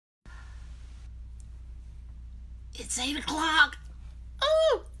It's 8 o'clock.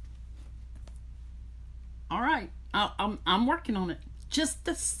 Oh! All right. I'm working on it. Just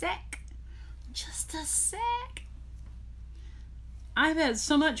a sec. Just a sec. I've had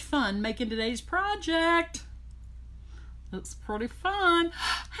so much fun making today's project. It's pretty fun.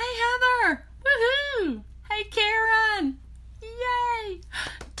 Hey, Heather. Woohoo. Hey, Karen. Yay.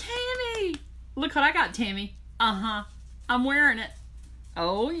 Tammy. Look what I got, Tammy. Uh-huh. I'm wearing it.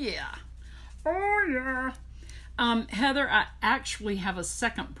 Oh, yeah. Oh, yeah. Heather, I actually have a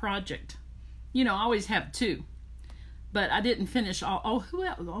second project. You know, I always have two. But I didn't finish all. Oh, who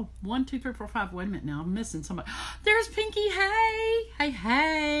else? Oh, 1, 2, 3, 4, 5. Wait a minute now. I'm missing somebody. There's Pinky. Hey. Hey,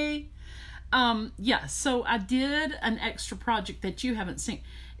 hey. Yeah, so I did an extra project that you haven't seen.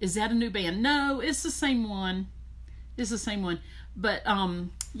 Is that a new band? No, it's the same one. It's the same one. But,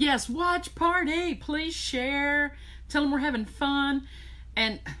 yes, watch party. Please share. Tell them we're having fun.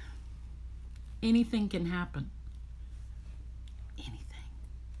 And anything can happen. Anything.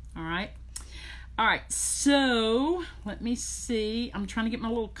 All right? All right, so let me see. I'm trying to get my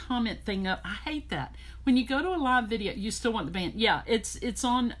little comment thing up. I hate that. When you go to a live video, you still want the band. Yeah, it's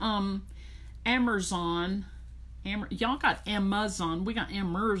on Amazon. Y'all got Amazon. We got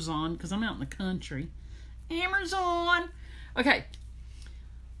Amazon because I'm out in the country. Amazon. Okay.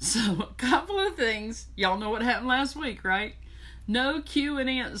 So a couple of things. Y'all know what happened last week, right? No cue and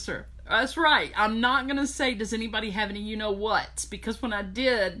answer. That's right. I'm not going to say, does anybody have any you-know-whats? Because when I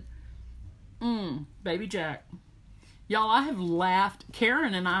did, baby Jack. Y'all, I have laughed.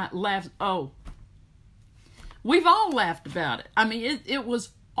 Karen and I laughed. Oh, we've all laughed about it. I mean, it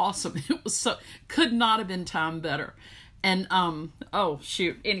was awesome. It was so, could not have been timed better. And, oh,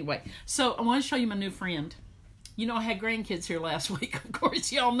 shoot. Anyway, so I want to show you my new friend. You know, I had grandkids here last week. Of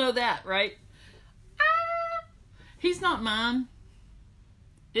course, y'all know that, right? Ah, he's not mine.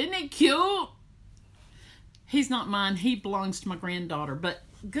 Isn't it cute? He's not mine. He belongs to my granddaughter. But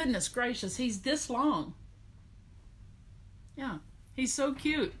goodness gracious, he's this long. Yeah, he's so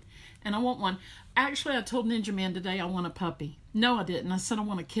cute. And I want one. Actually, I told Ninja Man today I want a puppy. No, I didn't. I said I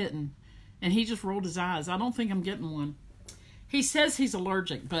want a kitten. And he just rolled his eyes. I don't think I'm getting one. He says he's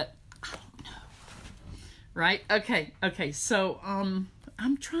allergic, but I don't know. Right? Okay. Okay. So, I'm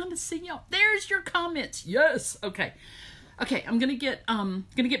trying to see y'all. There's your comments. Yes. Okay. Okay. I'm going to get,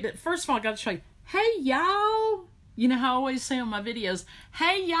 but first of all, I got to show you. Hey, y'all. You know how I always say on my videos,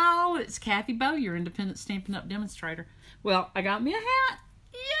 hey, y'all, it's Kathy Bow, your independent Stampin' Up demonstrator. Well, I got me a hat.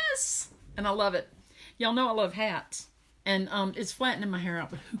 Yes. And I love it. Y'all know I love hats. And it's flattening my hair out,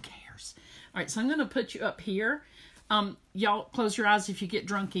 but who cares? All right, so I'm going to put you up here. Y'all close your eyes if you get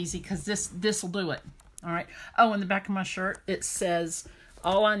drunk easy, because this will do it. All right. Oh, in the back of my shirt, it says,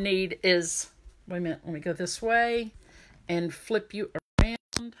 all I need is, wait a minute, let me go this way and flip you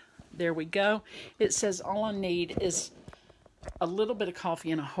around. There we go. It says all I need is a little bit of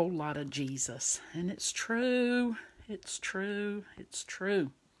coffee and a whole lot of Jesus. And it's true. It's true. It's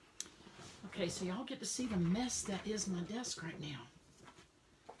true. Okay, so y'all get to see the mess that is my desk right now.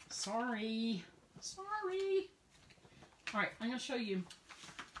 Sorry. Sorry. All right, I'm going to show you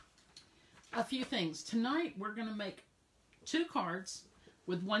a few things. Tonight, we're going to make 2 cards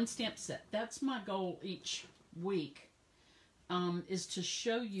with 1 stamp set. That's my goal each week. Is to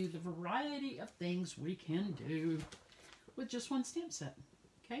show you the variety of things we can do with just 1 stamp set,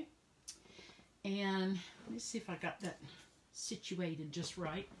 okay? And let me see if I got that situated just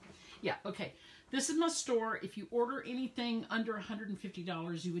right. Yeah, okay. This is my store. If you order anything under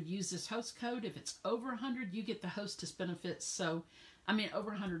 $150, you would use this host code. If it's over 100, you get the hostess benefits. So, I mean,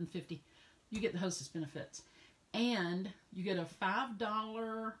 over 150, you get the hostess benefits. And you get a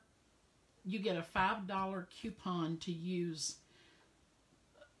 $5 coupon to use,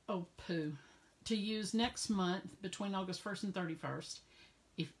 to use next month between August 1st and 31st.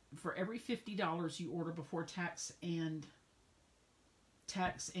 If for every $50 you order before tax and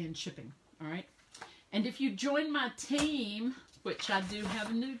shipping, all right? And if you join my team, which I do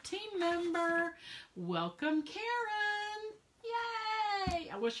have a new team member, welcome Karen. Yay!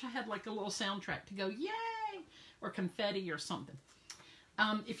 I wish I had like a little soundtrack to go yay, or confetti or something.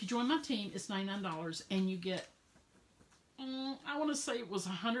 If you join my team, it's $99, and you get, I want to say it was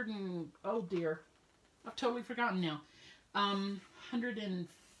 100 and, oh dear, I've totally forgotten now.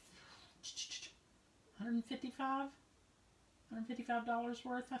 $155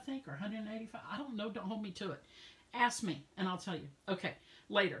 worth, I think, or 185. I don't know. Don't hold me to it. Ask me, and I'll tell you. Okay,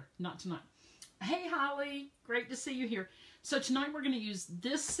 later, not tonight. Hey, Holly, great to see you here. So tonight we're going to use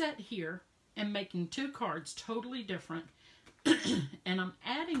this set here and making 2 cards totally different. And I'm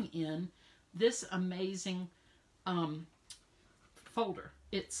adding in this amazing folder.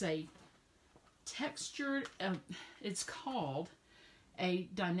 It's a textured, it's called a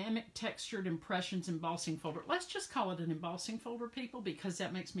dynamic textured impressions embossing folder. Let's just call it an embossing folder, people, because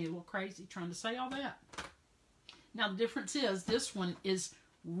that makes me a little crazy trying to say all that. Now, the difference is this one is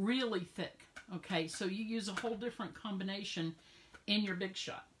really thick, okay? So you use a whole different combination in your Big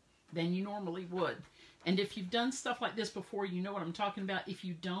Shot than you normally would. And if you've done stuff like this before, you know what I'm talking about. If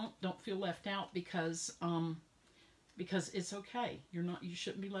you don't feel left out because it's okay. You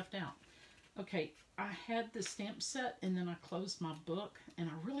shouldn't be left out. Okay, I had the stamp set and then I closed my book and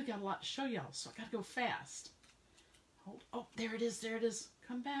I really got a lot to show y'all, so I gotta go fast. Oh, there it is, there it is.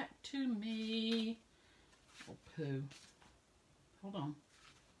 Come back to me. Oh, poo. Hold on.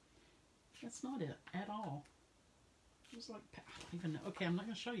 That's not it at all. It was like, I don't even know. Okay, I'm not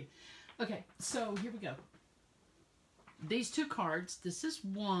gonna show you. Okay, so here we go. These two cards, this is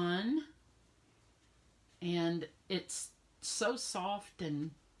one, and it's so soft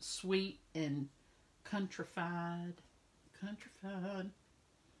and sweet and countrified. Let's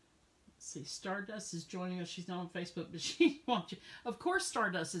see, Stardust is joining us. She's not on Facebook, but she wants you. Of course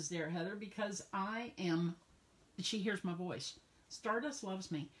Stardust is there, Heather, because she hears my voice. Stardust loves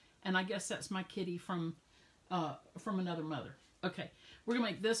me, and I guess that's my kitty from another mother. Okay, we're going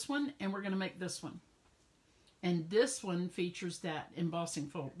to make this one, and we're going to make this one. And this one features that embossing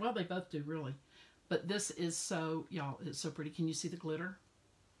folder. Well, they both do, really. But this is so, y'all, it's so pretty. Can you see the glitter?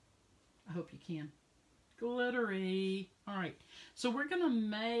 I hope you can. Glittery. All right, so we're going to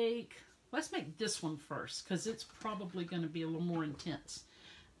let's make this one first, because it's probably going to be a little more intense.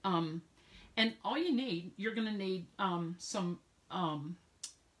 And all you're going to need some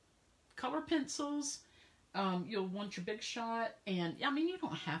color pencils. You'll want your Big Shot, and I mean, you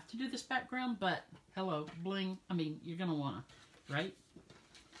don't have to do this background, but hello, bling. I mean, you're gonna wanna, right?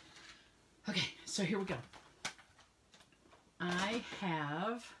 Okay, so here we go. I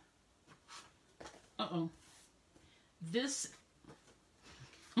have, this,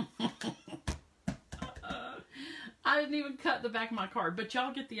 I didn't even cut the back of my card, but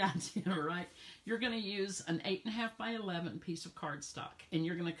y'all get the idea, right? You're gonna use an 8.5 by 11 piece of cardstock, and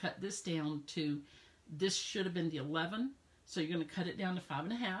you're gonna cut this down to, this should have been the 11, so you're going to cut it down to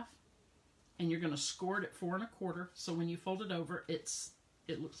 5.5, and you're going to score it at 4 1/4. So when you fold it over, it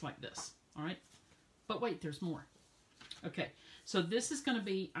looks like this. All right, but wait, there's more. Okay, so this is going to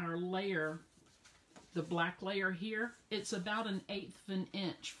be our layer, the black layer here. It's about 1/8 of an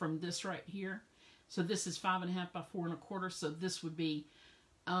inch from this right here. So this is 5.5 by 4 1/4. So this would be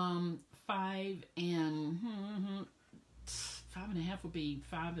 5 5.5 would be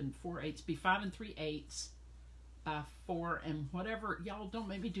 5 4/8. Be 5 3/8 by 4 and whatever. Y'all don't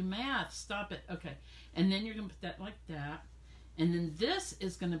make me do math. Stop it. Okay. And then you're going to put that like that. And then this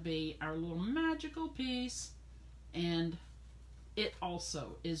is going to be our little magical piece. And it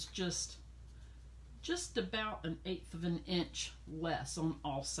also is just about 1/8 of an inch less on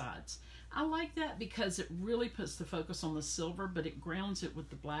all sides. I like that because it really puts the focus on the silver, but it grounds it with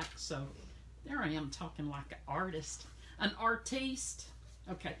the black. So there I am talking like an artist. An artiste.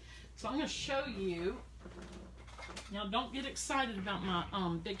 Okay, so I'm going to show you. Now, don't get excited about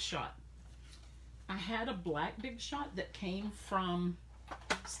my Big Shot. I had a black Big Shot that came from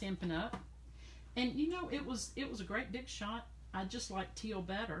Stampin' Up, and you know it was a great Big Shot. I just like teal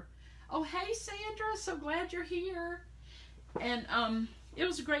better. Oh, hey Sandra, so glad you're here. And it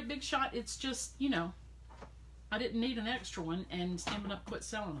was a great Big Shot. It's just, you know, I didn't need an extra one, and Stampin' Up quit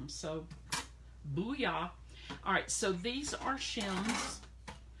selling them. So, booyah. All right, so these are shims.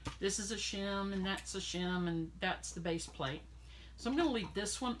 This is a shim, and that's a shim, and that's the base plate. So I'm going to leave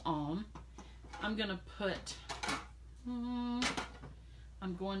this one on. I'm going to put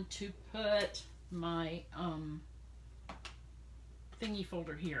my thingy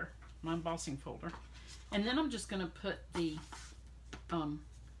folder here, my embossing folder. And then I'm just going to put the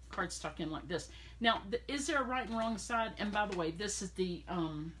cardstock in like this. Now, is there a right and wrong side? And by the way, this is the...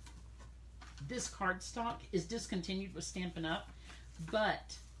 this cardstock is discontinued with Stampin' Up,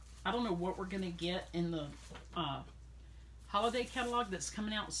 but I don't know what we're going to get in the holiday catalog that's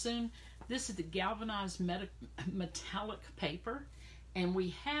coming out soon. This is the galvanized metallic paper, and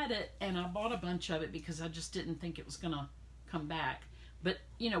we had it, and I bought a bunch of it because I just didn't think it was going to come back. But,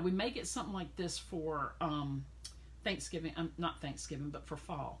 you know, we may get something like this for Thanksgiving, not Thanksgiving, but for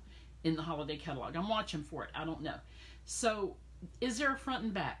fall in the holiday catalog. I'm watching for it. I don't know. So, is there a front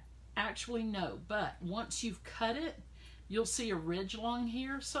and back? Actually, no, but once you've cut it, you'll see a ridge along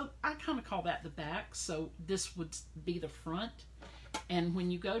here. So I kind of call that the back. So this would be the front. And when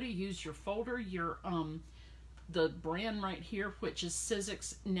you go to use your folder, your the brand right here, which is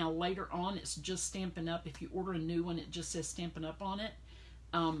Sizzix. Now later on, it's just Stampin' Up. If you order a new one, it just says Stampin' Up on it,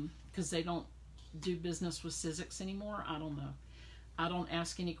 because they don't do business with Sizzix anymore. I don't know. I don't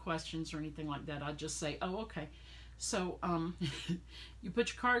ask any questions or anything like that. I just say, oh, okay. So you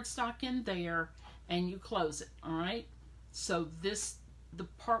put your cardstock in there and you close it, all right? So the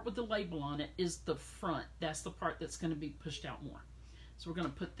part with the label on it is the front. That's the part that's going to be pushed out more. So we're going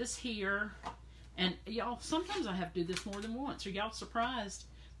to put this here. And y'all, sometimes I have to do this more than once. Are y'all surprised?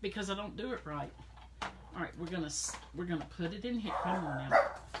 Because I don't do it right. All right, we're gonna put it in here. Come on now.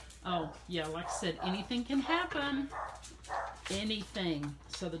 Oh, yeah, like I said, anything can happen. Anything.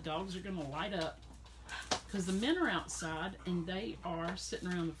 So the dogs are gonna light up. Because the men are outside and they are sitting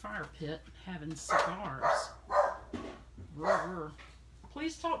around the fire pit having cigars.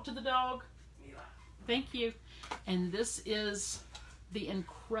 Please talk to the dog. Thank you. And this is the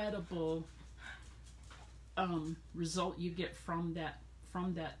incredible result you get from that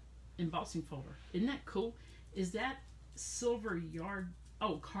embossing folder. Isn't that cool? Is that silver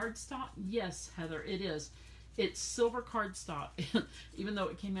cardstock? Yes, Heather, it is. It's silver cardstock, even though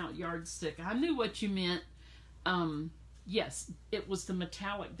it came out yardstick. I knew what you meant. Yes, it was the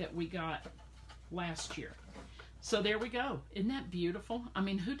metallic that we got last year. So there we go. Isn't that beautiful? I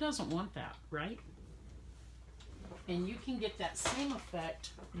mean, who doesn't want that, right? And you can get that same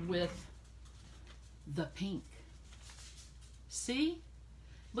effect with the pink. See?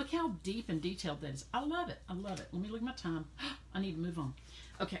 Look how deep and detailed that is. I love it. I love it. Let me look at my time. I need to move on.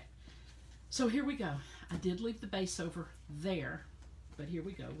 Okay. So here we go. I did leave the base over there, but here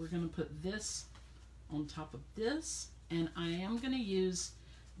we go. We're going to put this on top of this, and I am going to use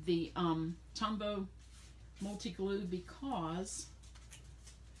the Tombow multi-glue because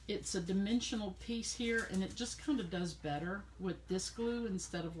it's a dimensional piece here, and it just kind of does better with this glue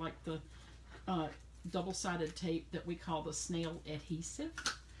instead of like the double-sided tape that we call the snail adhesive.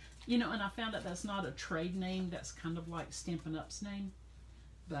 You know, and I found out that's not a trade name. That's kind of like Stampin' Up's name.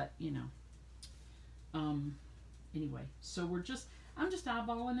 But, you know. Anyway, so I'm just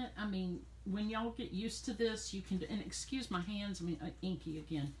eyeballing it. I mean, when y'all get used to this, you can, and excuse my hands, I mean, inky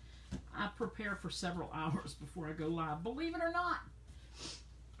again. I prepare for several hours before I go live, believe it or not.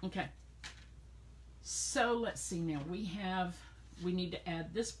 Okay. So, let's see now. We need to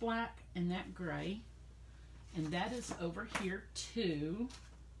add this black and that gray. And that is over here too.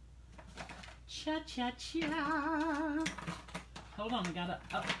 Cha-cha-cha. Hold on, I gotta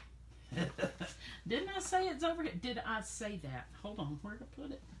up. Didn't I say it's over here? Did I say that? Hold on, where to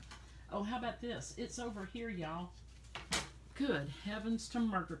put it? Oh, how about this? It's over here, y'all. Good heavens to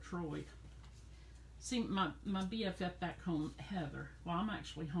Murgatroyd. See, my BFF back home, Heather. Well, I'm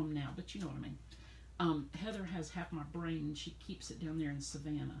actually home now, but you know what I mean. Heather has half my brain, and she keeps it down there in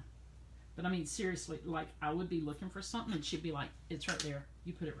Savannah. But I mean, seriously, like, I would be looking for something, and she'd be like, it's right there.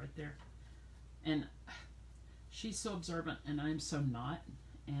 You put it right there. And she's so observant, and I'm so not.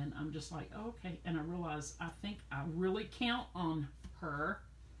 And I'm just like, oh, okay. And I realize, I think I really count on her.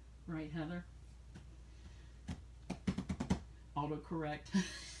 Right, Heather? Autocorrect.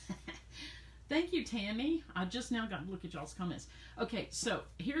 Thank you, Tammy. I just now got to look at y'all's comments. Okay, so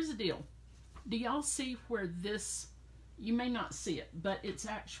here's the deal. Do y'all see where this, you may not see it, but it's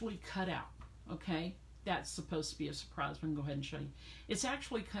actually cut out, okay? That's supposed to be a surprise. We can go ahead and show you. It's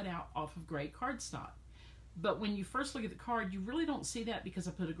actually cut out off of gray cardstock. But when you first look at the card, you really don't see that because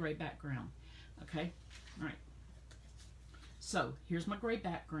I put a gray background, okay? All right. So here's my gray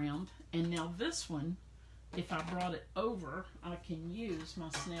background. And now this one, if I brought it over, I can use my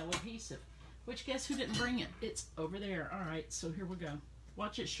snail adhesive. Which, guess who didn't bring it? It's over there. All right, so here we go.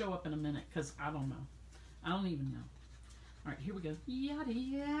 Watch it show up in a minute, because I don't know. I don't even know. All right, here we go. Yada,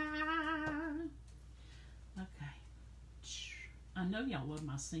 yada. Okay. I know y'all love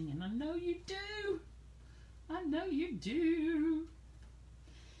my singing. I know you do. I know you do.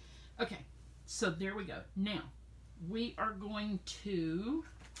 Okay, so there we go. Now, we are going to...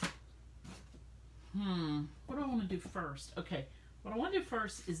 what do I want to do first? Okay, what I want to do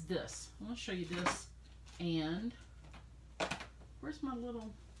first is this. I want to show you this. And where's my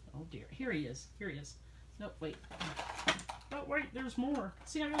little... Oh, dear. Here he is. Here he is. No, wait. Oh, wait, there's more.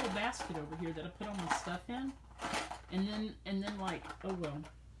 See, I got a basket over here that I put all my stuff in. And then like, oh, well,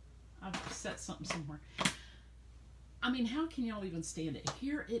 I've set something somewhere. I mean, how can y'all even stand it?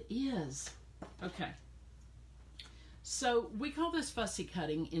 Here it is. Okay. So we call this fussy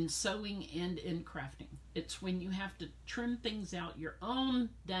cutting in sewing and in crafting. It's when you have to trim things out your own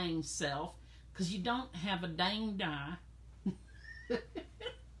dang self because you don't have a dang die.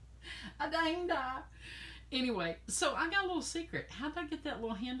 A dang die. Anyway, so I got a little secret. How did I get that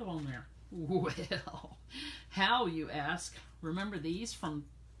little handle on there? Well, how, you ask? Remember these from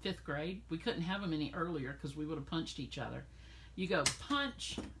 5th grade? We couldn't have them any earlier because we would have punched each other. You go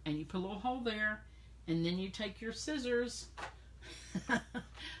punch, and you put a little hole there, and then you take your scissors.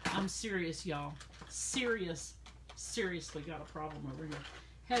 I'm serious, y'all. Seriously got a problem over here.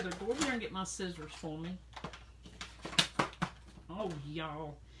 Heather, go over there and get my scissors for me. Oh,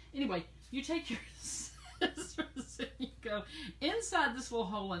 y'all. Anyway, you take your scissors and you go inside this little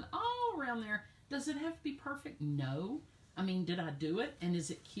hole and all around there. Does it have to be perfect? No. I mean, did I do it? And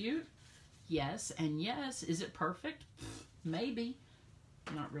is it cute? Yes and yes. Is it perfect? Maybe.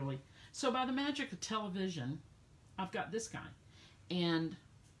 Not really. So by the magic of television, I've got this guy. And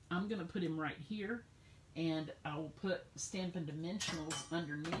I'm going to put him right here. And I will put Stampin' Dimensionals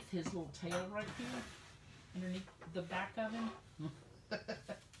underneath his little tail right here. Underneath the back of him.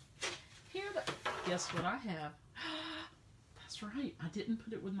 Guess what I have? That's right. I didn't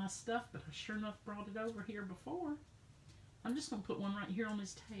put it with my stuff, but I sure enough brought it over here before. I'm just going to put one right here on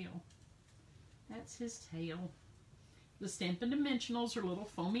his tail. That's his tail. The Stampin' Dimensionals are little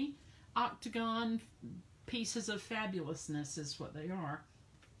foamy octagon pieces of fabulousness is what they are.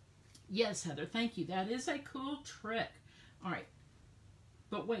 Yes, Heather, thank you. That is a cool trick. All right.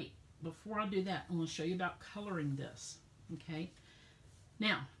 But wait, before I do that, I'm going to show you about coloring this. Okay.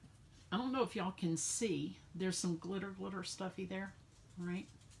 Now, I don't know if y'all can see. There's some glitter stuffy there. All right.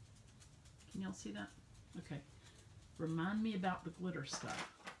 Can y'all see that? Okay. Remind me about the glitter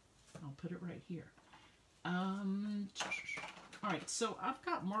stuff. I'll put it right here. All right. So I've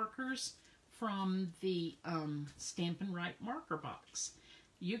got markers from the Stampin' Right marker box.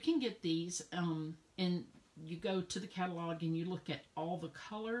 You can get these and you go to the catalog and you look at all the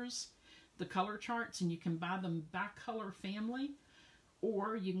colors, the color charts, and you can buy them by color family,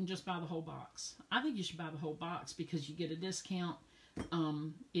 or you can just buy the whole box. I think you should buy the whole box because you get a discount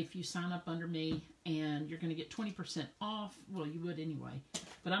if you sign up under me, and you're going to get 20% off. Well, you would anyway,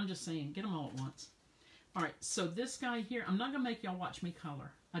 but I'm just saying, get them all at once. All right, so this guy here, I'm not going to make y'all watch me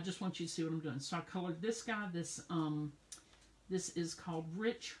color. I just want you to see what I'm doing. So I colored this guy, this is called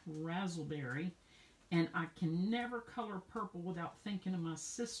Rich Razzleberry, and I can never color purple without thinking of my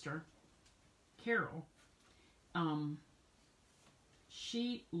sister, Carol.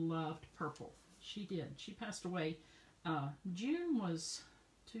 She loved purple. She did. She passed away. June was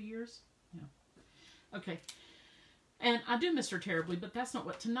 2 years. Yeah. Okay. And I do miss her terribly, but that's not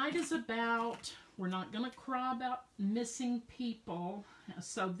what tonight is about. We're not going to cry about missing people.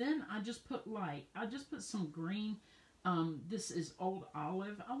 So then I just put light. I just put some green. This is Old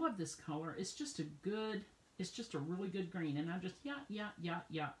Olive. I love this color. It's just a really good green. And I just, yeah.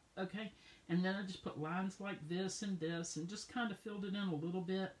 Okay. And then I just put lines like this and just kind of filled it in a little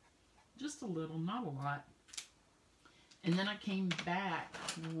bit. Just a little, not a lot. And then I came back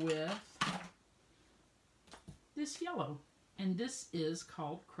with this yellow. And this is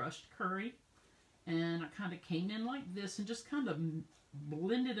called Crushed Curry. And I kind of came in like this and just kind of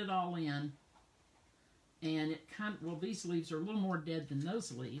blended it all in. And it kind of, well, these leaves are a little more dead than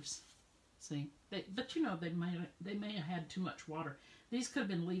those leaves. See? But you know, they may have had too much water. These could have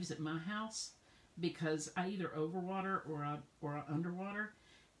been leaves at my house because I either overwater or I underwater.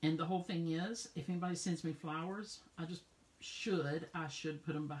 And the whole thing is, if anybody sends me flowers, I should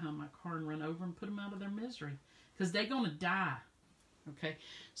put them behind my car and run over and put them out of their misery. Because they're going to die. Okay?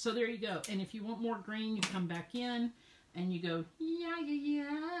 So there you go. And if you want more green, you come back in and you go, yeah,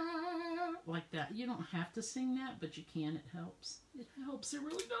 like that. You don't have to sing that, but you can. It helps. It helps. It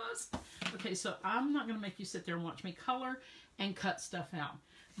really does. Okay, so I'm not going to make you sit there and watch me color and cut stuff out.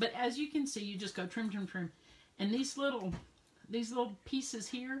 But as you can see, you just go trim. And these little pieces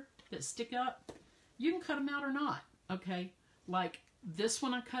here that stick up, you can cut them out or not. Okay? Like this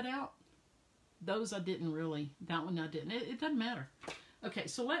one I cut out. Those I didn't really. That one I didn't. It doesn't matter. Okay,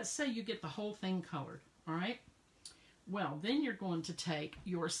 so let's say you get the whole thing colored. All right? Well, then you're going to take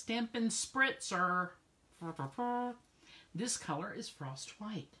your Stampin' Spritzer. This color is Frost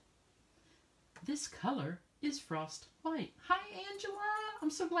White. This color is Frost White. Hi, Angela. I'm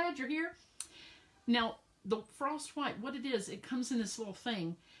so glad you're here. Now, the Frost White, what it is, it comes in this little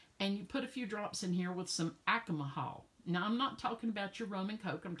thing, and you put a few drops in here with some alcohol. Now, I'm not talking about your rum and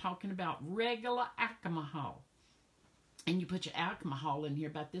coke. I'm talking about regular alcohol. And you put your alcohol in here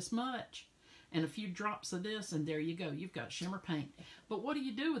about this much. And a few drops of this, and there you go. You've got shimmer paint. But what do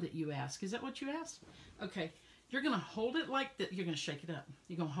you do with it, you ask? Is that what you asked? Okay. You're going to hold it like that. You're going to shake it up.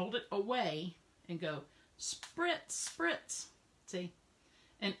 You're going to hold it away and go, spritz. See?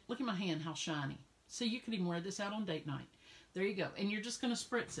 And look at my hand, how shiny. So you could even wear this out on date night. There you go. And you're just going to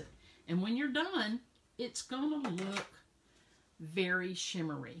spritz it. And when you're done, it's going to look very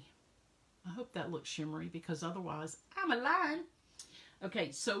shimmery. I hope that looks shimmery because otherwise I'm a line.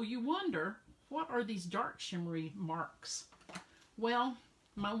 Okay, so you wonder, what are these dark shimmery marks? Well,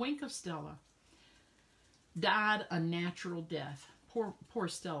 my Wink of Stella died a natural death. Poor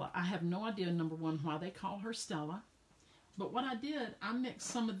Stella. I have no idea, number one, why they call her Stella. But what I did, I mixed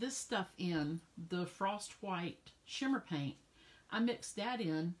some of this stuff in, the Frost White shimmer paint. I mixed that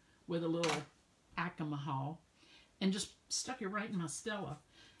in with a little alcohol and just stuck it right in my Stella.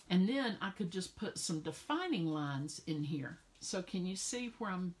 And then I could just put some defining lines in here. So can you see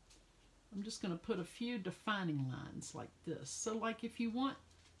where I'm just going to put a few defining lines like this. So like if you want,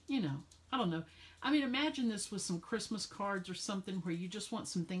 you know, I don't know. I mean, imagine this with some Christmas cards or something where you just want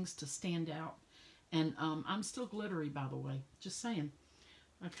some things to stand out. And I'm still glittery, by the way. Just saying.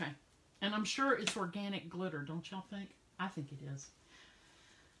 Okay. And I'm sure it's organic glitter, don't y'all think? I think it is.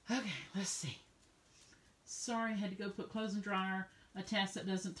 Okay, let's see. Sorry, I had to go put clothes in dryer. A task that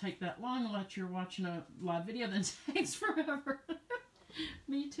doesn't take that long unless you're watching a live video that takes forever.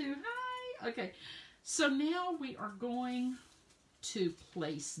 Me too. Hi. Okay. So now we are going to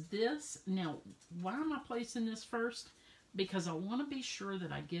place this. Now, why am I placing this first? Because I want to be sure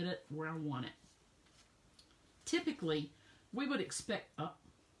that I get it where I want it. Typically, we would expect, oh,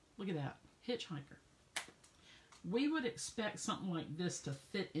 look at that, hitchhiker. We would expect something like this to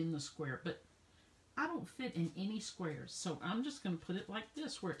fit in the square, but I don't fit in any squares, so I'm just going to put it like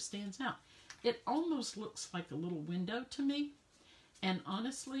this where it stands out. It almost looks like a little window to me, and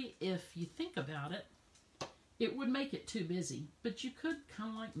honestly, if you think about it, it would make it too busy, but you could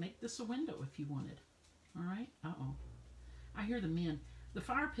kind of like make this a window if you wanted. All right? Uh-oh. I hear the men. The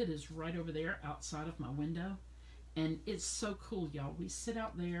fire pit is right over there outside of my window, and it's so cool, y'all. We sit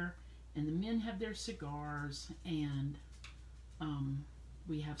out there, and the men have their cigars, and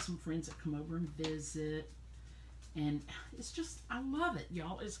we have some friends that come over and visit, and it's just, I love it,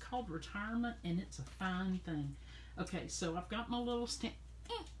 y'all. It's called retirement, and it's a fine thing. Okay, so I've got my little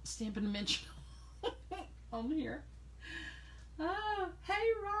Stampin' Dimensional on here. Oh,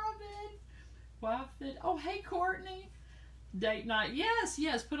 hey, Robin. Wifed. Oh, hey, Courtney. Date night. Yes,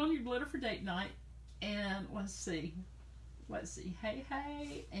 yes. Put on your glitter for date night. And let's see. Hey,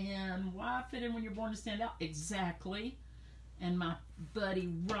 hey. And why fit in when you're born to stand out? Exactly. And my buddy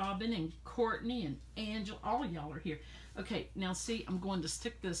Robin and Courtney and Angela. All of y'all are here. Okay, now see, I'm going to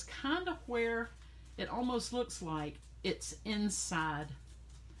stick this kind of where it almost looks like it's inside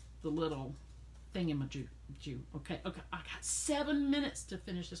the little thingamajig. Okay, I got 7 minutes to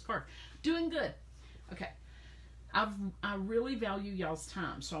finish this card. Doing good. Okay, I really value y'all's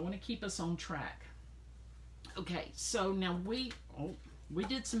time, so I want to keep us on track. Okay, so now we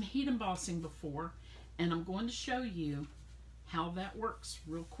did some heat embossing before, and I'm going to show you how that works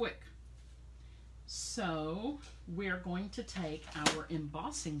real quick. So we're going to take our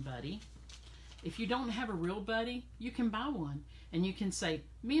embossing buddy. If you don't have a real buddy, you can buy one. And you can say,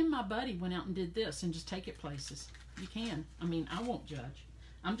 me and my buddy went out and did this, and just take it places. You can. I mean, I won't judge.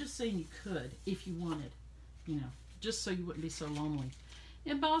 I'm just saying you could if you wanted, you know, just so you wouldn't be so lonely.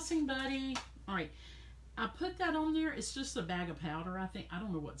 Embossing buddy. All right. I put that on there. It's just a bag of powder, I think. I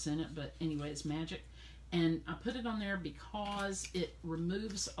don't know what's in it, but anyway, it's magic. And I put it on there because it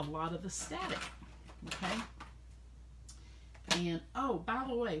removes a lot of the static. Okay. And, oh, by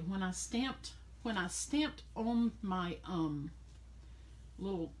the way, when I stamped on my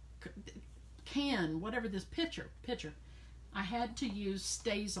little can, whatever this picture, I had to use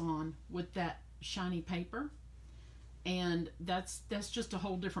Stays On with that shiny paper, and that's just a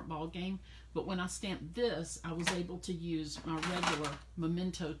whole different ball game. But when I stamped this, I was able to use my regular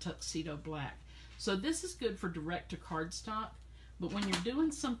Memento Tuxedo Black. So this is good for direct to cardstock, but when you're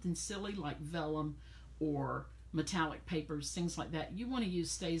doing something silly like vellum or metallic papers, things like that, you want to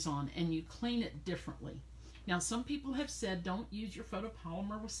use Stays On, and you clean it differently. Now, some people have said don't use your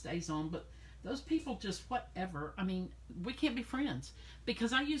photopolymer with Stays On, but those people just whatever. I mean, we can't be friends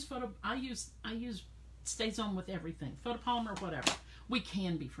because I use Stays On with everything, photopolymer, whatever. We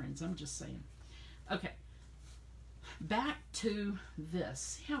can be friends. I'm just saying. Okay, back to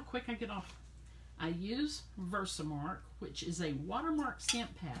this. See how quick I get off. I use Versamark, which is a watermark stamp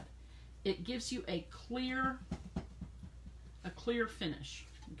pad. It gives you a clear finish,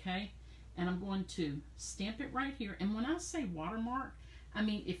 okay? And I'm going to stamp it right here. And when I say watermark, I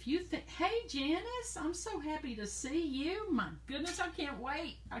mean, if you think, hey, Janice, I'm so happy to see you. My goodness, I can't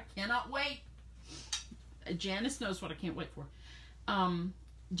wait. I cannot wait. Janice knows what I can't wait for.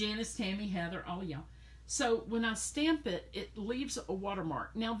 Janice, Tammy, Heather, all y'all. So when I stamp it, it leaves a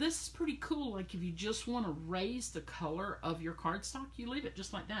watermark. Now, this is pretty cool. Like if you just want to raise the color of your cardstock, you leave it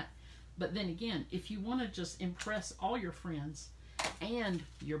just like that. But then again, if you want to just impress all your friends and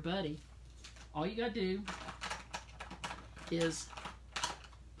your buddy, all you got to do is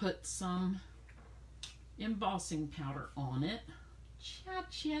put some embossing powder on it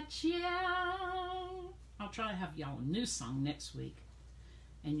Cha-cha-cha. I'll try to have y'all a new song next week.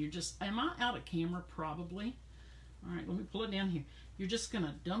 And you're just, am I out of camera? Probably. All right, let me pull it down here. You're just going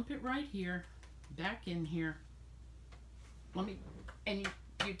to dump it right here, back in here. And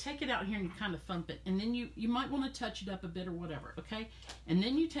you take it out here and you kind of thump it. And then you might want to touch it up a bit or whatever, okay? And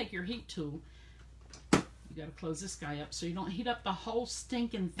then you take your heat tool. You got to close this guy up so you don't heat up the whole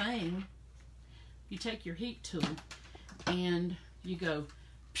stinking thing. You take your heat tool and you go,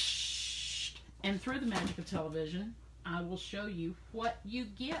 psh, and through the magic of television, I will show you what you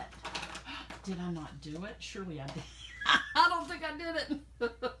get. Did I not do it? Surely I did. I don't think I did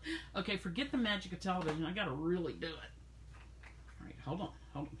it. Okay, forget the magic of television. I got to really do it. All right, hold on.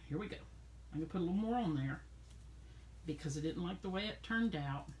 Here we go. I'm going to put a little more on there because I didn't like the way it turned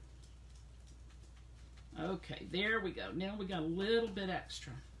out. Okay, there we go. Now we got a little bit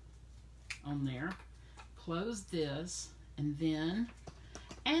extra on there. Close this, and then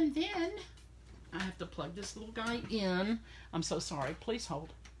I have to plug this little guy in. I'm so sorry. Please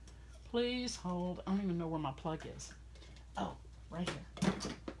hold. Please hold. I don't even know where my plug is. Oh, right here.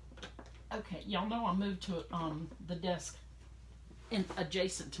 Okay, y'all know I moved to the desk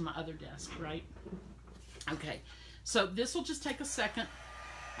adjacent to my other desk, right? Okay, so this will just take a second.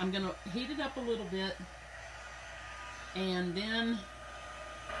 I'm going to heat it up a little bit. And then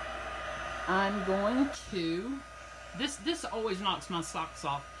I'm going to, this always knocks my socks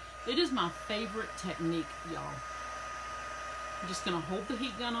off. It is my favorite technique, y'all. I'm just going to hold the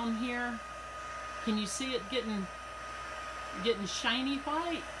heat gun on here. Can you see it getting shiny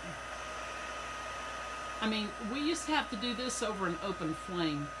white? I mean, we used to have to do this over an open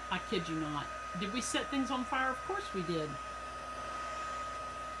flame. I kid you not. Did we set things on fire? Of course we did.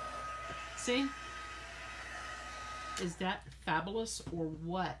 See? Is that fabulous or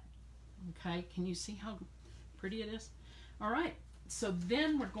what? Okay, can you see how pretty it is? All right, so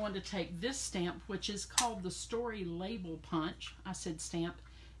then we're going to take this stamp, which is called the Story Label Punch. I said stamp.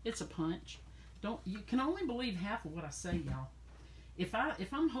 It's a punch. You can only believe half of what I say, y'all. If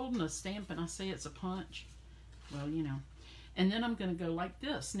I'm holding a stamp and I say it's a punch, well, you know. And then I'm going to go like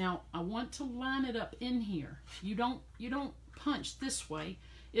this. Now, I want to line it up in here. You don't punch this way.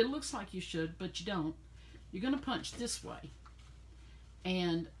 It looks like you should, but you don't. You're going to punch this way.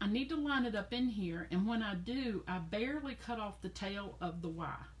 And I need to line it up in here. And when I do, I barely cut off the tail of the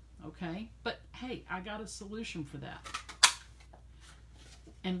Y. Okay? But hey, I got a solution for that.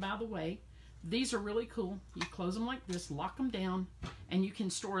 And by the way, these are really cool. You close them like this, lock them down, and you can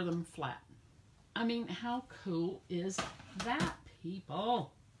store them flat. I mean, how cool is that, people?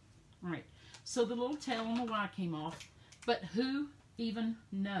 All right. So the little tail on the Y came off. But who even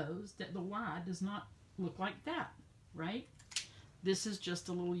knows that the Y does not look like that, right? This is just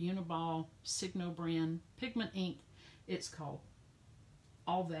a little Uniball Signo brand pigment ink. It's called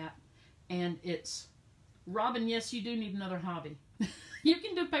All That. And it's, Robin, yes, you do need another hobby. You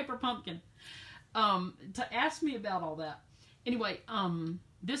can do paper pumpkin. To ask me about all that. Anyway,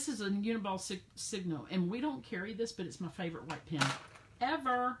 this is a Uniball Signo. And we don't carry this, but it's my favorite white pen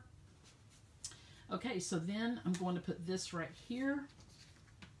ever. Okay, so then I'm going to put this right here.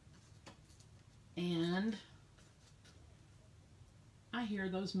 And I hear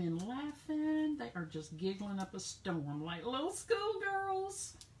those men laughing. They are just giggling up a storm like little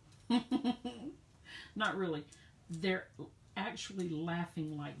schoolgirls. Not really. They're actually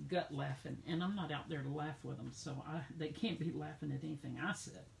laughing like gut laughing. And I'm not out there to laugh with them. So they can't be laughing at anything I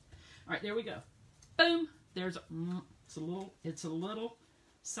said. All right, there we go. Boom. There's it's a little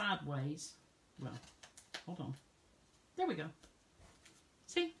sideways. Well, hold on. There we go.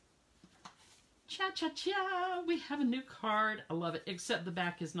 See? Cha-cha-cha, we have a new card. I love it, except the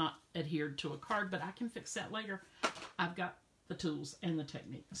back is not adhered to a card, but I can fix that later. I've got the tools and the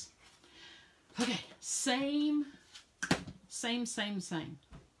techniques. Okay, same.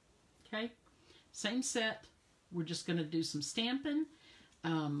 Okay, same set. We're just going to do some stamping,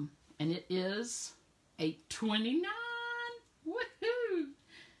 and it is $8.29. Woohoo!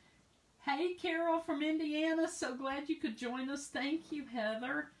 Hey, Carol from Indiana, so glad you could join us. Thank you,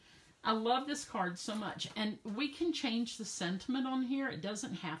 Heather. I love this card so much. And we can change the sentiment on here. It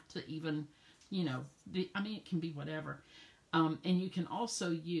doesn't have to even, you know, I mean, it can be whatever. And you can also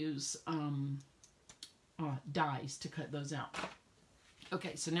use dies to cut those out.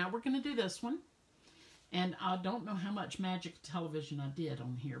 Okay, so now we're going to do this one. And I don't know how much magic television I did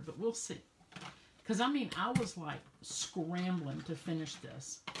on here, but we'll see. Because, I mean, I was like scrambling to finish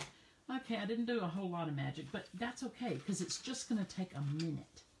this. Okay, I didn't do a whole lot of magic, but that's okay because it's just going to take a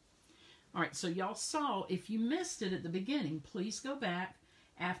minute. All right, so y'all saw, if you missed it at the beginning, please go back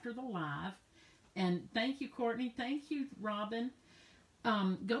after the live. And thank you, Courtney. Thank you, Robin.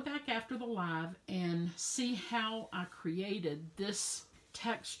 Go back after the live and see how I created this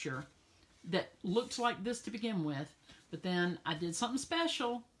texture that looked like this to begin with, but then I did something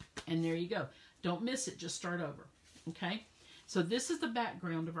special, and there you go. Don't miss it, just start over, okay? So this is the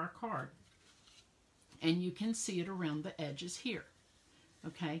background of our card, and you can see it around the edges here,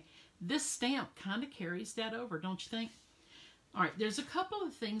 okay? This stamp kind of carries that over, don't you think? All right, there's a couple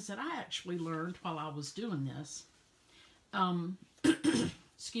of things that I actually learned while I was doing this.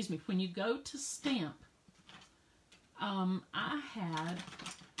 Excuse me, when you go to stamp, I had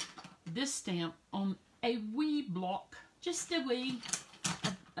this stamp on a wee block, just a wee,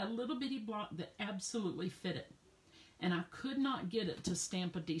 a little bitty block that absolutely fit it. And I could not get it to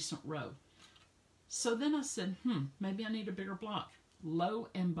stamp a decent row. So then I said, maybe I need a bigger block. Lo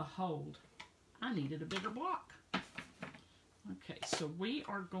and behold, I needed a bigger block. Okay, so we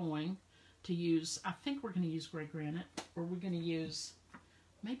are going to use, I think we're going to use gray granite, or we're going to use,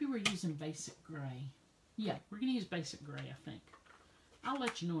 maybe we're using basic gray. Yeah, we're going to use basic gray, I think. I'll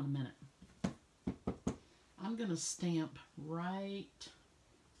let you know in a minute. I'm going to stamp right,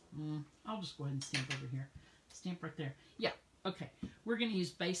 I'll just go ahead and stamp over here. Stamp right there. Yeah, okay. We're going to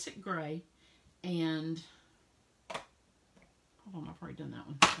use basic gray, and, hold on, I've already done that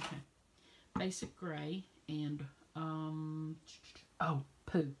one. Okay. Basic gray, and, oh,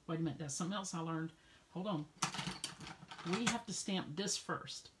 poo. Wait a minute, that's something else I learned. Hold on. We have to stamp this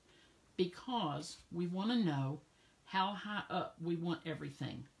first, because we want to know how high up we want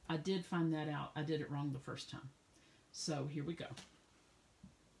everything. I did find that out. I did it wrong the first time. So here we go.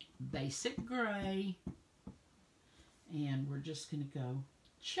 Basic gray. And we're just going to go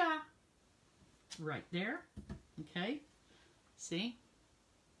cha right there. Okay. See?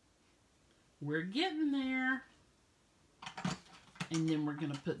 We're getting there. And then we're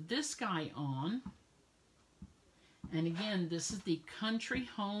going to put this guy on. And again, this is the Country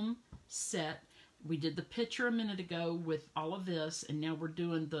Home set. We did the picture a minute ago with all of this, and now we're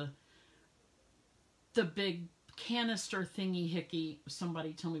doing the big canister thingy hickey.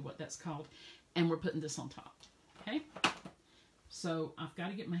 Somebody tell me what that's called. And we're putting this on top. Okay? So I've got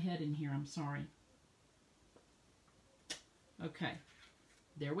to get my head in here. I'm sorry. Okay.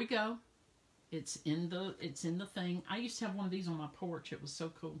 There we go. It's in the thing. I used to have one of these on my porch. It was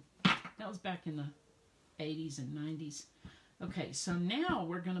so cool. That was back in the 80s and 90s. Okay, so now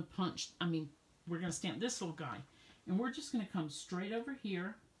we're going to we're going to stamp this little guy. And we're just going to come straight over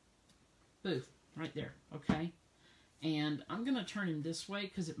here. Boo, right there, okay? And I'm going to turn him this way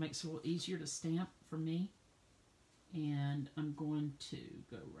because it makes it a little easier to stamp for me. And I'm going to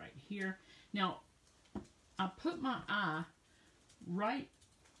go right here. Now, I put my eye right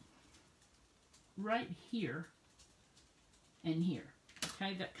here and here.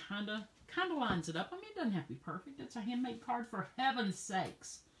 Okay, that kind of lines it up. I mean, it doesn't have to be perfect. It's a handmade card, for heaven's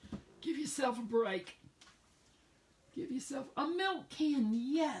sakes. Give yourself a break. Give yourself a milk can.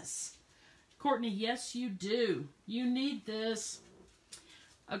 Yes. Courtney, yes, you do. You need this.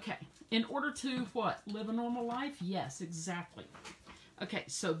 Okay. In order to, what? Live a normal life? Yes, exactly. Okay,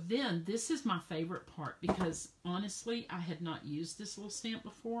 so then this is my favorite part because, honestly, I had not used this little stamp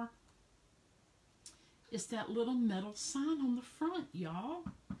before. It's that little metal sign on the front, y'all.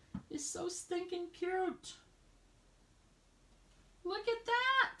 It's so stinking cute. Look at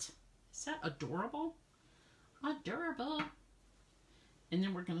that. Is that adorable? Adorable. And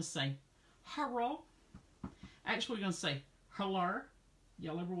then we're going to say, hello. Actually, we're going to say, hello.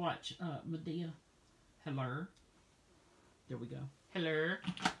 Y'all ever watch Medea? Hello. There we go. Hello.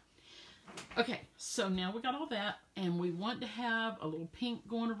 Okay, so now we got all that, and we want to have a little pink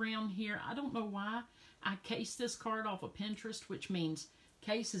going around here. I don't know why. I cased this card off of Pinterest, which means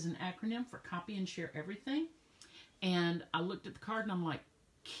CASE is an acronym for Copy and Share Everything. And I looked at the card, and I'm like,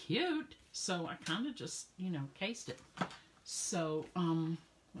 cute. So I kind of just, cased it. So,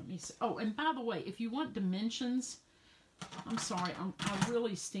 let me see. Oh, and by the way, if you want dimensions, I'm sorry, I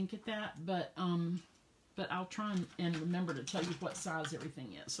really stink at that, but I'll try and remember to tell you what size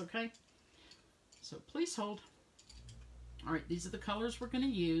everything is, okay? So please hold. All right, these are the colors we're going to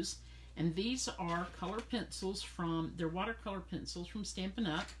use, and these are color pencils they're watercolor pencils from Stampin'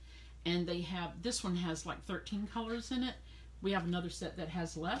 Up, and this one has like 13 colors in it. We have another set that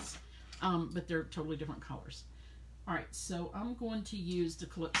has less, but they're totally different colors. All right, so I'm going to use the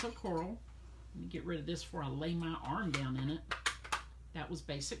Calypso Coral. Let me get rid of this before I lay my arm down in it. That was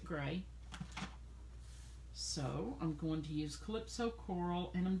basic gray. So I'm going to use Calypso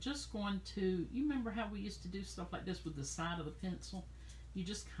Coral, and I'm just going to, you remember how we used to do stuff like this with the side of the pencil? You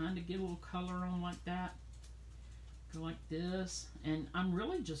just kind of get a little color on like that. Go like this. And I'm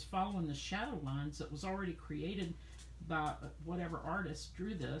really just following the shadow lines that was already created by whatever artist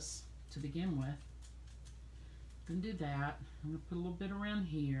drew this to begin with. I'm going to do that. I'm going to put a little bit around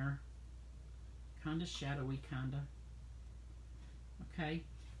here. Kind of shadowy, kind of. Okay.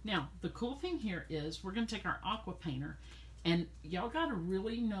 Now, the cool thing here is we're going to take our aqua painter, and y'all got to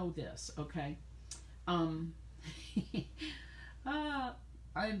really know this, okay? I'm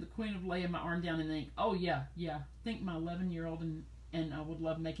the queen of laying my arm down in the ink. Oh, yeah. Think my 11-year-old and I would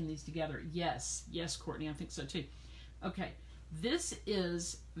love making these together. Yes, Courtney, I think so too. Okay, this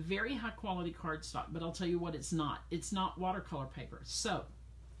is very high quality cardstock, but I'll tell you what it's not. It's not watercolor paper. So,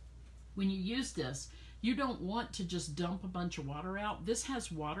 when you use this, you don't want to just dump a bunch of water out. This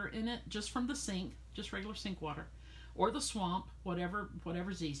has water in it just from the sink, just regular sink water, or the swamp,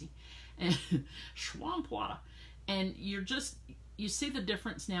 whatever's easy. And swamp water. And you see the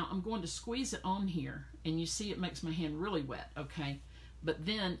difference now. I'm going to squeeze it on here, and you see it makes my hand really wet, okay? But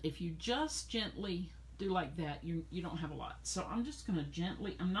then if you just gently do like that, you don't have a lot. So I'm just going to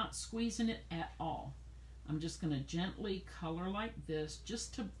gently, I'm not squeezing it at all. I'm just going to gently color like this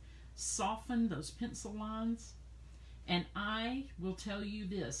just to soften those pencil lines. And I will tell you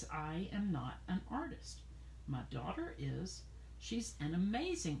this, I am not an artist. My daughter is. She's an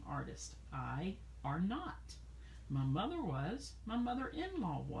amazing artist. I are not. My mother was. My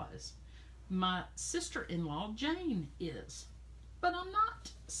mother-in-law was. My sister-in-law, Jane, is. But I'm not.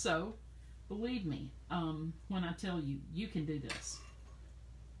 So, believe me, when I tell you, you can do this.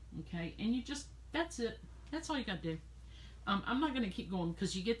 Okay? And you just, that's it. That's all you got to do. I'm not going to keep going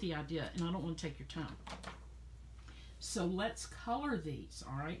because you get the idea, and I don't want to take your time. So, let's color these,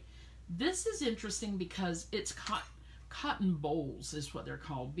 all right? This is interesting because it's cotton bowls is what they're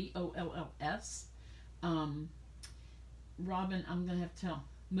called. B-O-L-L-S. Robin, I'm going to have to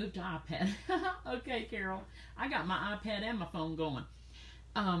move to iPad. Okay, Carol. I got my iPad and my phone going.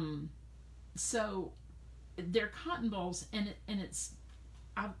 So they're cotton balls, and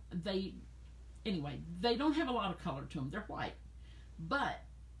they don't have a lot of color to them. They're white, but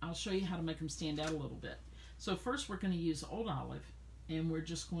I'll show you how to make them stand out a little bit. So first we're going to use Old Olive, and we're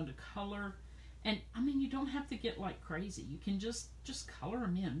just going to color. And I mean, you don't have to get like crazy. You can just color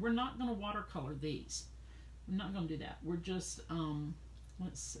them in. We're not going to watercolor these. I'm not going to do that. We're just,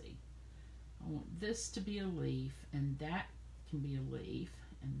 let's see. I want this to be a leaf, and that can be a leaf,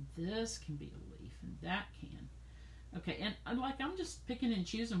 and this can be a leaf, and that can. Okay, and like I'm just picking and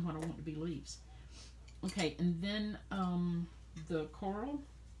choosing what I want to be leaves. Okay, and then the coral.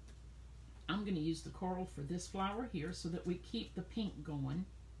 I'm going to use the coral for this flower here so that we keep the pink going.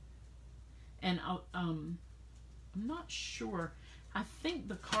 And I'm not sure. I think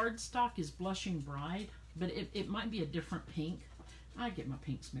the cardstock is Blushing Bride, but it might be a different pink. I get my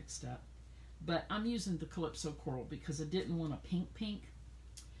pinks mixed up. But I'm using the Calypso Coral because I didn't want a pink.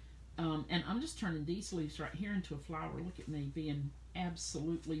 And I'm just turning these leaves right here into a flower. Look at me being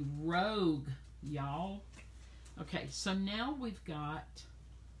absolutely rogue, y'all. Okay, so now we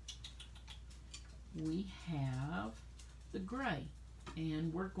have the gray.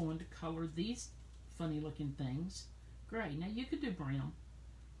 And we're going to color these funny looking things gray. Now you could do brown.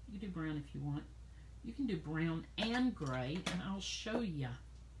 You can do brown if you want. You can do brown and gray, and I'll show you.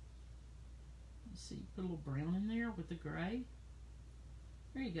 Let's see, put a little brown in there with the gray.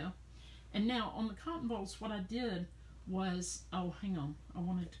 There you go. And now on the cotton balls, what I did was, oh, hang on. I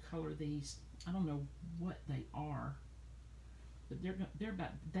wanted to color these. I don't know what they are. But they're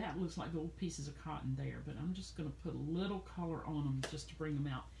about, that looks like little pieces of cotton there, but I'm just going to put a little color on them just to bring them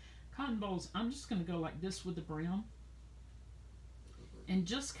out. Cotton balls, I'm just going to go like this with the brown. And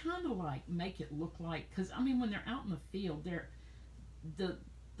just kind of like make it look like, because I mean when they're out in the field, they're, the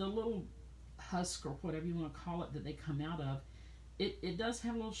little husk or whatever you want to call it that they come out of, it does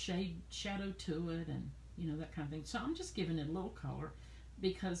have a little shadow to it, and you know, that kind of thing. So I'm just giving it a little color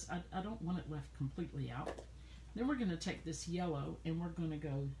because I don't want it left completely out. Then we're going to take this yellow, and we're going to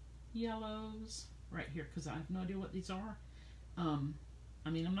go yellows right here, because I have no idea what these are. I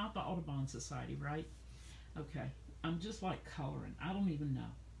mean, I'm not the Audubon Society, right? Okay, I'm just like coloring. I don't even know.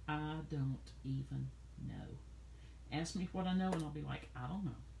 I don't even know. Ask me what I know, and I'll be like, I don't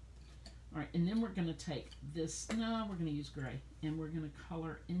know. All right, and then we're going to take this, no, we're going to use gray, and we're going to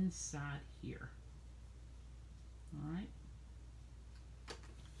color inside here. All right.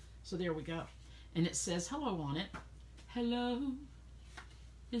 So there we go. And it says hello on it. Hello,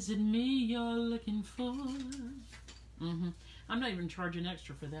 is it me you're looking for? I'm not even charging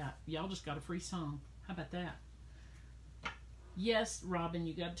extra for that. Y'all just got a free song. How about that? Yes, Robin,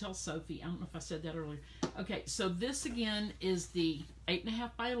 you got to tell Sophie. I don't know if I said that earlier. Okay, so this again is the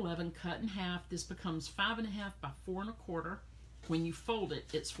 8.5 by 11 cut in half. This becomes 5.5 by 4 1/4. When you fold it,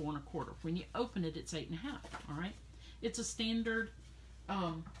 it's 4 1/4. When you open it, it's 8.5. All right. It's a standard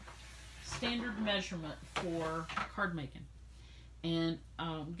measurement for card making. And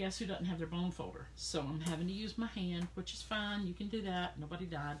guess who doesn't have their bone folder? So I'm having to use my hand, which is fine. You can do that. Nobody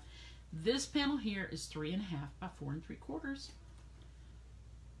died. This panel here is 3.5 by 4 3/4.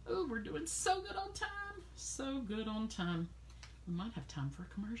 Oh, we're doing so good on time. So good on time. We might have time for a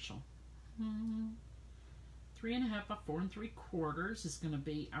commercial. 3.5 by 4 3/4 is going to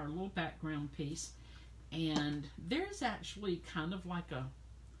be our little background piece. And there's actually kind of like a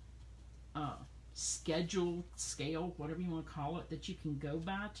schedule, scale, whatever you want to call it, that you can go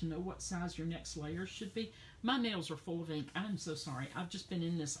by to know what size your next layer should be. My nails are full of ink. I'm so sorry. I've just been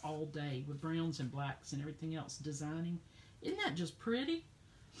in this all day with browns and blacks and everything else designing. Isn't that just pretty?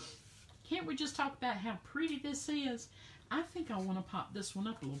 Can't we just talk about how pretty this is? I think I want to pop this one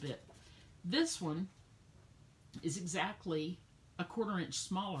up a little bit. This one is exactly a 1/4 inch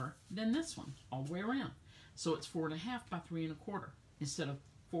smaller than this one all the way around. So it's 4.5 by 3 1/4 instead of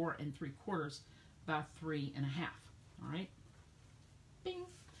 4 3/4 by 3.5. All right. Bing.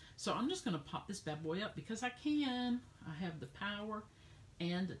 So I'm just going to pop this bad boy up because I can. I have the power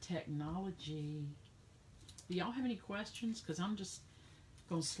and the technology. Do y'all have any questions? Because I'm just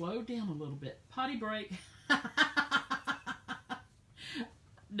going to slow down a little bit. Potty break.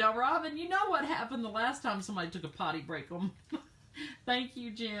 Now, Robin, you know what happened the last time somebody took a potty break on me. Thank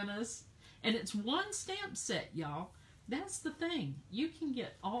you, Janice. And it's one stamp set, y'all. That's the thing. You can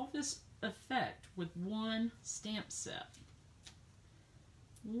get all this effect with one stamp set.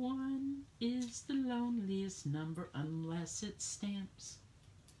 1 is the loneliest number unless it stamps.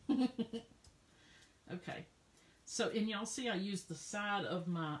 Okay. So, and y'all see I used the side of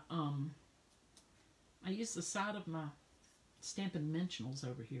my, Stampin' Dimensionals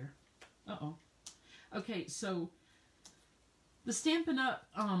over here. Uh-oh. Okay, so the Stampin' Up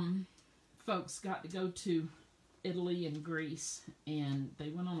folks got to go to Italy and Greece, and they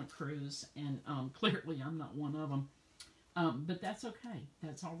went on a cruise, and clearly I'm not one of them. But that's okay.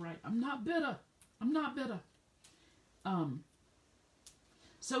 That's all right. I'm not bitter. I'm not bitter.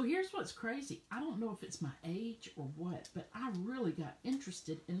 So here's what's crazy. I don't know if it's my age or what, but I really got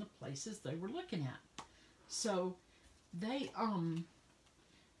interested in the places they were looking at. So they,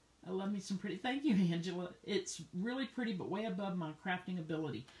 I love me some pretty, thank you, Angela. It's really pretty, but way above my crafting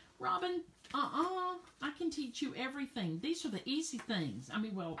ability. Robin, I can teach you everything. These are the easy things. I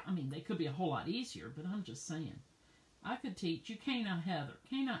mean, they could be a whole lot easier, but I'm just saying. I could teach you. Can't I, Heather?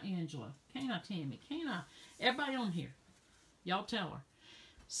 Can't I, Angela? Can't I, Tammy? Can't I? Everybody on here. Y'all tell her.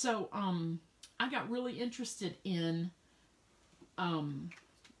 So, I got really interested in,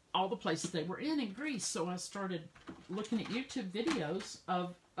 all the places they were in Greece. So I started looking at YouTube videos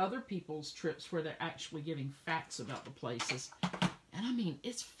of other people's trips where they're actually giving facts about the places. And I mean,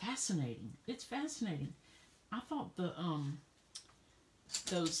 it's fascinating. It's fascinating. I thought the,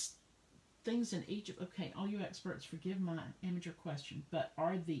 those things in Egypt, okay, all you experts, forgive my amateur question, but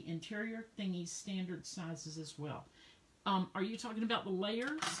are the interior thingies standard sizes as well? Are you talking about the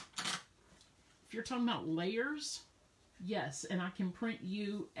layers? If you're talking about layers, yes, and I can print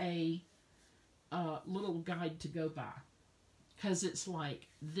you a little guide to go by. Because it's like,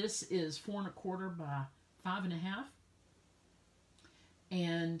 this is 4 1/4 by 5.5.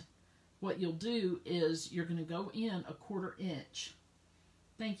 And what you'll do is you're going to go in a 1/4 inch.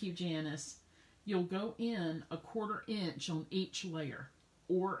 Thank you, Janice. You'll go in a 1/4 inch on each layer,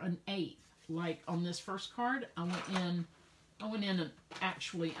 or an 1/8. Like on this first card, I went in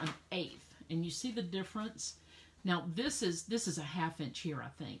actually an 1/8. And you see the difference? Now this is a 1/2 inch here, I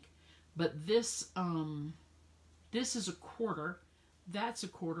think. But this is a 1/4. That's a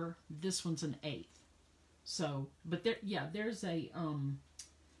 1/4. This one's an 1/8. So, but there, yeah, there's a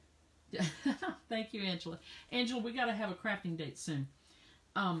thank you, Angela. Angela, we got to have a crafting date soon.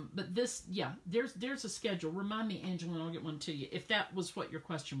 But this, yeah, there's a schedule. Remind me, Angela, and I'll get one to you, if that was what your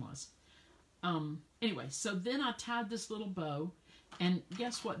question was. Anyway, so then I tied this little bow, and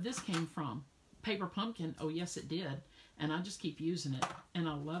guess what this came from? Paper pumpkin. Oh, yes, it did. And I just keep using it, and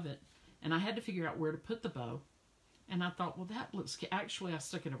I love it. And I had to figure out where to put the bow. And I thought, well, that looks, actually, I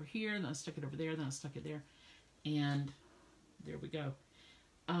stuck it over here, then I stuck it over there, then I stuck it there. And there we go.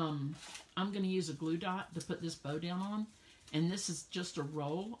 I'm going to use a glue dot to put this bow down on. And this is just a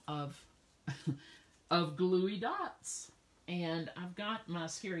roll of, of gluey dots. And I've got my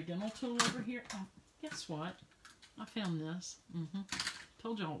Scary Dental tool over here. Oh, guess what? I found this.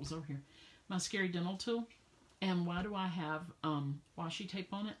 Told y'all it was over here. My Scary Dental tool. And why do I have washi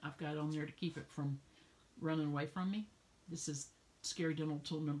tape on it? I've got it on there to keep it from running away from me. This is Scary Dental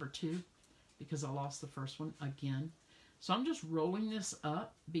tool number 2 because I lost the first one again. So I'm just rolling this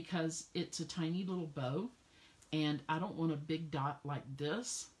up because it's a tiny little bow. And I don't want a big dot like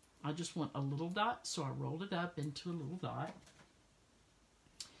this. I just want a little dot, so I rolled it up into a little dot.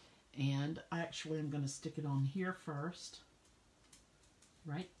 And actually I'm going to stick it on here first.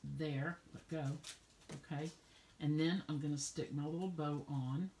 Right there. Let go. Okay. And then I'm going to stick my little bow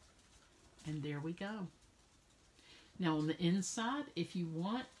on. And there we go. Now on the inside, if you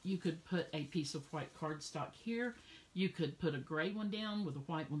want, you could put a piece of white cardstock here. You could put a gray one down with a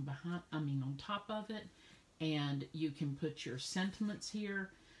white one behind, on top of it. And you can put your sentiments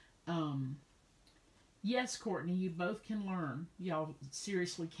here. Yes, Courtney, you both can learn. Y'all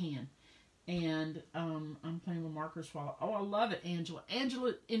seriously can. And I'm playing with markers while... Oh, I love it, Angela.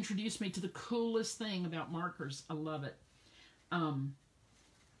 Angela introduced me to the coolest thing about markers. I love it.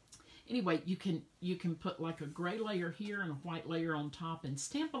 Anyway, you can put like a gray layer here and a white layer on top and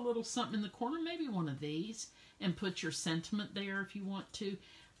stamp a little something in the corner, maybe one of these, and put your sentiment there if you want to.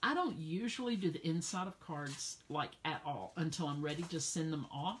 I don't usually do the inside of cards like at all until I'm ready to send them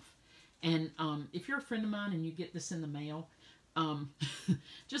off. And if you're a friend of mine and you get this in the mail,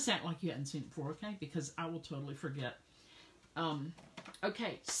 just act like you hadn't seen it before, okay? Because I will totally forget.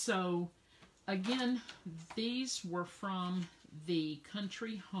 Okay, so again, these were from the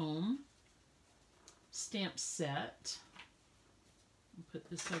Country Home stamp set. I'll put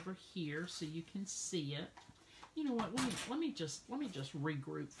this over here so you can see it. You know what? Let me just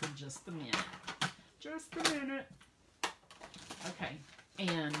regroup for just a minute. Just a minute. Okay,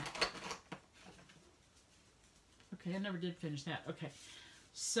 and okay, I never did finish that. Okay,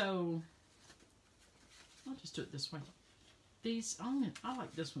 so I'll just do it this way. These, I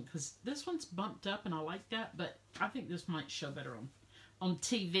like this one because this one's bumped up and I like that, but I think this might show better on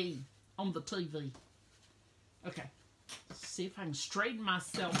TV, on the TV. Okay, let's see if I can straighten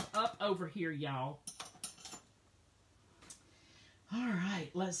myself up over here, y'all. All right,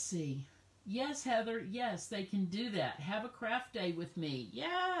 let's see. Yes, Heather, yes, they can do that. Have a craft day with me.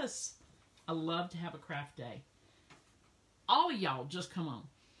 Yes, I love to have a craft day. All of y'all, just come on.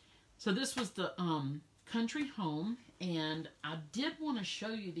 So this was the Country Home, and I did want to show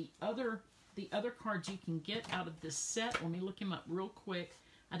you the other cards you can get out of this set. Let me look them up real quick.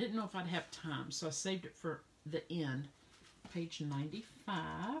 I didn't know if I'd have time, so I saved it for the end. Page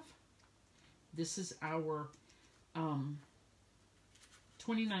 95. This is our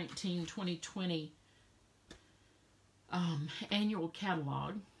 2019-2020 annual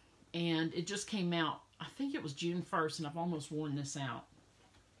catalog, and it just came out, I think it was June 1st, and I've almost worn this out.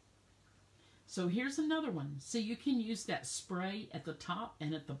 So here's another one. So you can use that spray at the top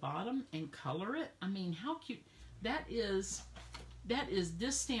and at the bottom and color it. I mean, how cute. That is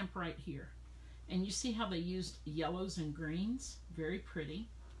this stamp right here. And you see how they used yellows and greens? Very pretty.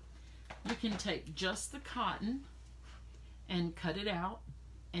 You can take just the cotton and cut it out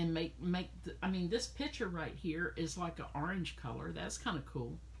and make the, I mean, this picture right here is like an orange color. That's kind of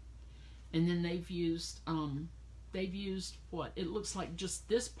cool. And then they've used what? It looks like just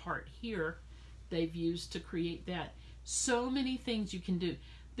this part here they've used to create that. So many things you can do.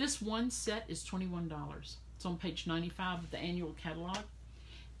 This one set is $21. It's on page 95 of the annual catalog.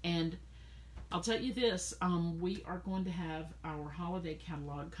 And I'll tell you this, we are going to have our holiday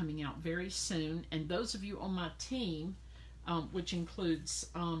catalog coming out very soon. And those of you on my team, which includes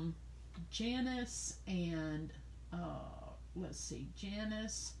Janice and, let's see,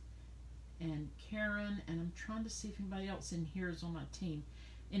 Janice and Karen, and I'm trying to see if anybody else in here is on my team.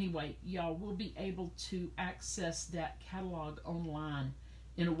 Anyway, y'all will be able to access that catalog online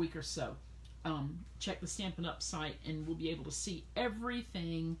in a week or so. Check the Stampin' Up site and we'll be able to see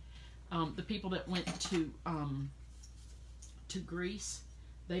everything. The people that went to Greece,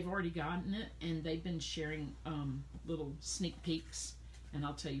 they've already gotten it, and they've been sharing little sneak peeks. And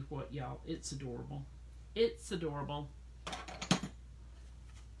I'll tell you what, y'all, it's adorable. It's adorable.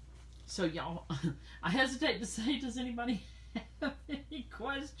 So, y'all, I hesitate to say, does anybody have any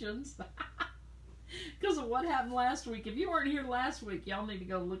questions? Because of what happened last week. If you weren't here last week, y'all need to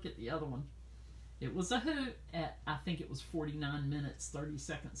go look at the other one. It was a hoot at, I think it was 49 minutes, 30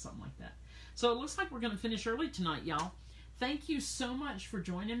 seconds, something like that. So it looks like we're going to finish early tonight, y'all. Thank you so much for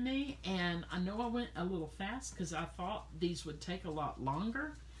joining me. And I know I went a little fast because I thought these would take a lot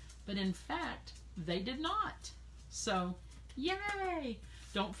longer. But in fact, they did not. So, yay!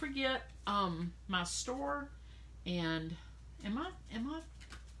 Don't forget my store. And am I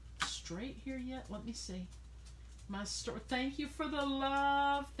straight here yet? Let me see. My store. Thank you for the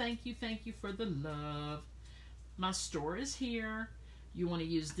love. Thank you for the love. My store is here. You want to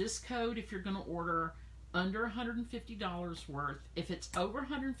use this code if you're going to order under $150 worth. If it's over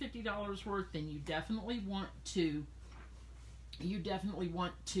 $150 worth, then you definitely want to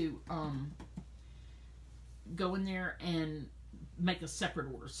go in there and make a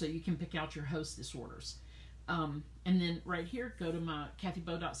separate order so you can pick out your hostess orders. And then right here, go to my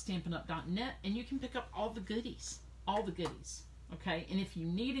kathybo.stampinup.net and you can pick up all the goodies. All the goodies. Okay? And if you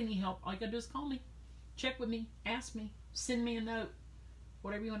need any help, all you gotta do is call me. Check with me. Ask me. Send me a note.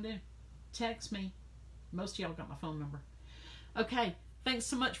 Whatever you want to do. Text me. Most of y'all got my phone number. Okay. Thanks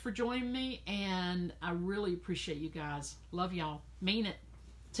so much for joining me, and I really appreciate you guys. Love y'all. Mean it.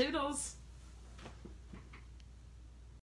 Toodles.